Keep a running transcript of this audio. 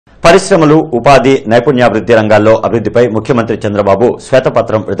పరిశ్రమలు, ఉపాధి, నైపుణ్యాభివృద్ధి రంగాల్లో అభివృద్ధిపై ముఖ్యమంత్రి చంద్రబాబు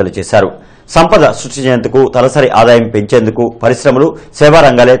శ్వేతపత్రం విడుదల చేశారు. సంపద సృష్టించేందుకు, తలసరి ఆదాయం పెంచేందుకు పరిశ్రమలు, సేవా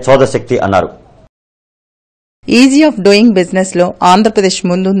రంగాలే చోదశక్తి అన్నారు. ఈజీ ఆఫ్ డూయింగ్ బిజినెస్ లో ఆంధ్రప్రదేశ్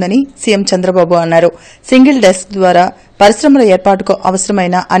ముందుందని సీఎం చంద్రబాబు అన్నారు. సింగిల్ డెస్క్ ద్వారా పరిశ్రమల ఏర్పాటుకు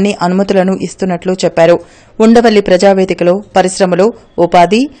అవసరమైన అన్ని అనుమతులను ఇస్తున్నట్లు చెప్పారు. ఉండవల్లి ప్రజావేదికలో పరిశ్రమలు,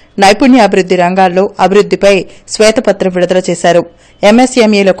 ఉపాధి, నైపుణ్యాభివృద్ధి రంగాల్లో అభివృద్ధిపై శ్వేతపత్రం విడుదల చేశారు.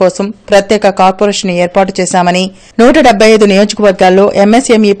 ఎంఎస్ఎంఈల కోసం ప్రత్యేక కార్పొరేషన్ ఏర్పాటు చేశామని, 175 నియోజకవర్గాల్లో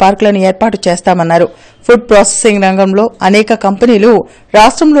ఎంఎస్ఎంఈ పార్కులను ఏర్పాటు చేస్తామన్నారు. ఫుడ్ ప్రాసెసింగ్ రంగంలో అనేక కంపెనీలు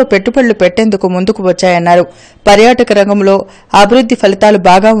రాష్టంలో పెట్టుబడులు పెట్టేందుకు ముందుకు వచ్చాయన్నారు. పర్యాటక రంగంలో అభివృద్ది ఫలితాలు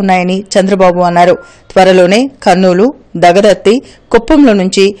బాగా ఉన్నాయని చంద్రబాబు అన్నారు. త్వరలోనే కర్నూలు, దగదత్తి, కుప్పంలో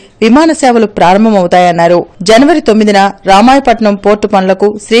నుంచి విమాన సేవలు ప్రారంభమవుతాయన్నారు. జనవరి 9న రామాయపట్నం పోర్టు పనులకు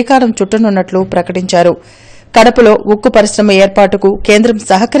శ్రీకారం చుట్టనున్నట్లు ప్రకటించారు. కడపలో ఉక్కు పరిశ్రమ ఏర్పాటుకు కేంద్రం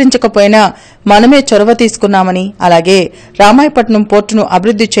సహకరించకపోయినా మనమే చొరవ తీసుకున్నామని, అలాగే రామాయపట్నం పోర్టును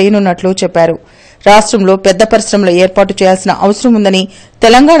అభివృద్ది చేయనున్నట్లు చెప్పారు. రాష్టంలో పెద్ద పరిశ్రమలు ఏర్పాటు చేయాల్సిన అవసరం ఉందని,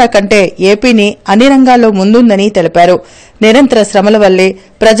 తెలంగాణ కంటే ఏపీని అన్ని రంగాల్లో ముందుందని తెలిపారు. నిరంతర శ్రమల వల్లే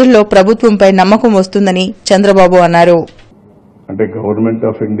ప్రజల్లో ప్రభుత్వంపై నమ్మకం వస్తుందని చంద్రబాబు అన్నారు. అంటే గవర్నమెంట్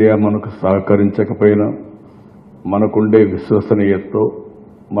ఆఫ్ ఇండియా మనకు సహకరించకపోయినా మనకుండే విశ్వసనీయతతో,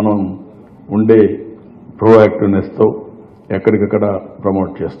 మనం ఉండే ప్రోయాక్టివ్నెస్తో ఎక్కడికక్కడ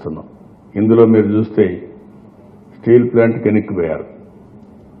ప్రమోట్ చేస్తున్నాం. ఇందులో మీరు చూస్తే స్టీల్ ప్లాంట్కి వెనక్కిపోయారు,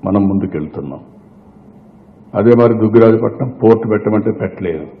 మనం ముందుకెళ్తున్నాం. అదే మరి దుగ్గిరాజపట్నం పోర్టు పెట్టమంటే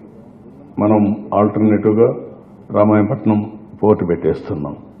పెట్టలేదు, మనం ఆల్టర్నేటివ్గా రామాయపట్నం పోర్టు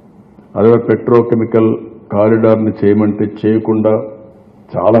పెట్టేస్తున్నాం. అదే పెట్రోకెమికల్ కారిడార్ని చేయమంటే చేయకుండా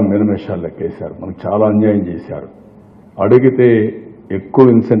చాలా మినమేషాలు లెక్కేశారు, మనకు చాలా అన్యాయం చేశారు. అడిగితే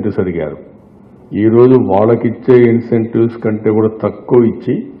ఎక్కువ ఇన్సెంటివ్స్ అడిగారు. ఈరోజు వాళ్ళకిచ్చే ఇన్సెంటివ్స్ కంటే కూడా తక్కువ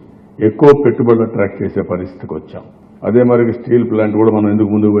ఇచ్చి ఎక్కువ పెట్టుబడులు అట్రాక్ట్ చేసే పరిస్థితికి వచ్చాం. అదే మరి స్టీల్ ప్లాంట్ కూడా మనం ఎందుకు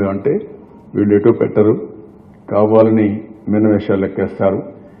ముందుకు పోయామంటే వీళ్ళు ఎటు పెట్టరు, కావాలని మినవేషాలు లెక్కేస్తారు.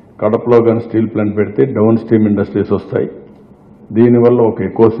 కడపలో కానీ స్టీల్ ప్లాంట్ పెడితే డౌన్ స్ట్రీమ్ ఇండస్ట్రీస్ వస్తాయి, దీనివల్ల ఒక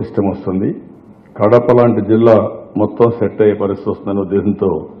ఎకో సిస్టమ్ వస్తుంది, కడప లాంటి జిల్లా మొత్తం సెట్ అయ్యే పరిస్థితి వస్తుందనే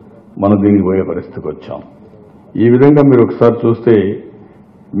ఉద్దేశంతో మనం దీనికి పోయే పరిస్థితికి వచ్చాం. ఈ విధంగా మీరు ఒకసారి చూస్తే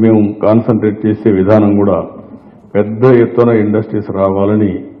మేము కాన్సన్ట్రేట్ చేసే విధానం కూడా పెద్ద ఎత్తున ఇండస్ట్రీస్ రావాలని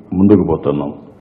ముందుకు పోతున్నాం.